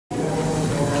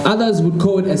Others would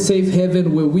call it a safe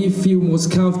haven where we feel most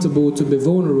comfortable to be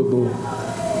vulnerable,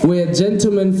 where a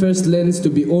gentleman first learns to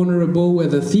be honorable, where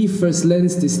the thief first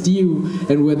learns to steal,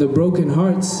 and where the broken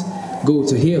hearts go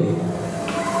to heal.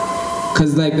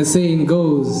 Because like the saying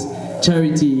goes,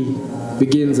 charity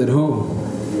begins at home.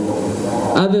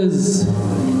 Others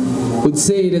would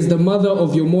say it is the mother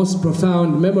of your most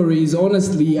profound memories.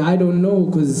 Honestly, I don't know,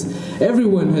 because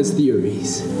everyone has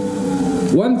theories.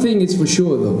 One thing is for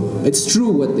sure though, it's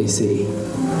true what they say.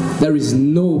 There is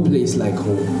no place like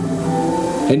home.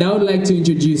 And I would like to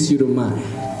introduce you to mine.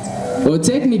 Well,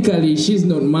 technically, she's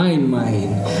not mine.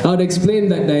 I would explain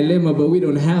that dilemma, but we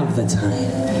don't have the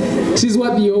time. She's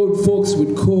what the old folks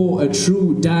would call a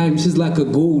true dime. She's like a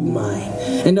gold mine.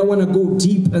 And I want to go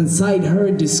deep inside her,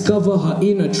 discover her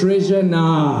inner treasure.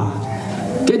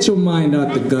 Nah, get your mind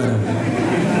out the gutter.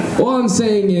 All I'm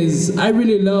saying is, I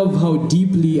really love how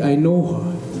deeply I know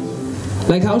her.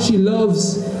 Like how she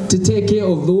loves to take care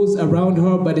of those around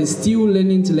her, but is still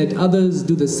learning to let others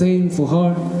do the same for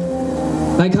her.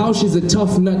 Like how she's a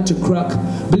tough nut to crack,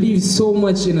 believes so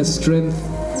much in her strength.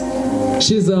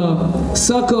 She's a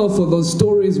sucker for those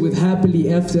stories with happily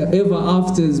ever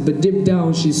afters, but deep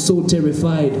down she's so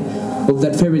terrified of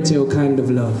that fairy tale kind of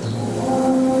love.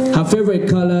 Her favorite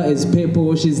color is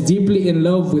purple. She's deeply in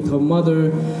love with her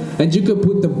mother, and you could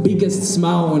put the biggest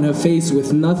smile on her face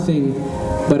with nothing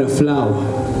but a flower.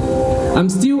 I'm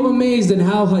still amazed at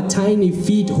how her tiny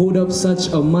feet hold up such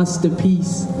a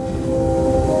masterpiece.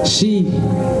 She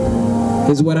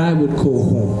is what I would call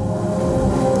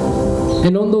home.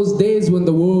 And on those days when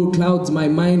the world clouds my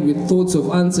mind with thoughts of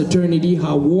uncertainty,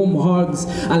 her warm hugs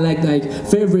are like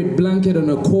favorite blanket on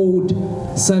a cold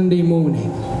Sunday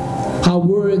morning. Her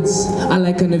words are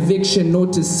like an eviction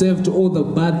notice served to all the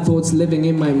bad thoughts living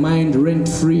in my mind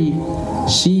rent-free.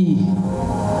 She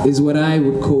is what I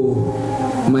would call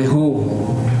my home.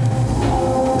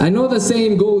 I know the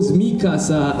saying goes, mi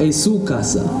casa es su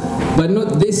casa, but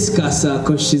not this casa,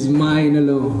 cause she's mine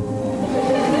alone.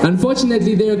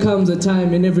 Unfortunately, there comes a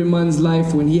time in every man's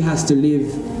life when he has to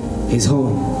leave his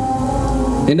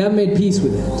home. And I've made peace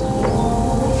with it.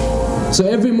 So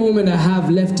every moment I have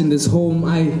left in this home,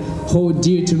 I hold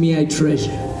dear to me, I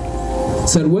treasure.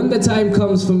 So when the time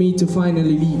comes for me to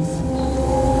finally leave,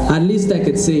 at least I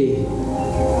could say,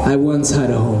 I once had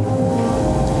a home.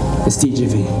 It's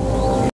TGV.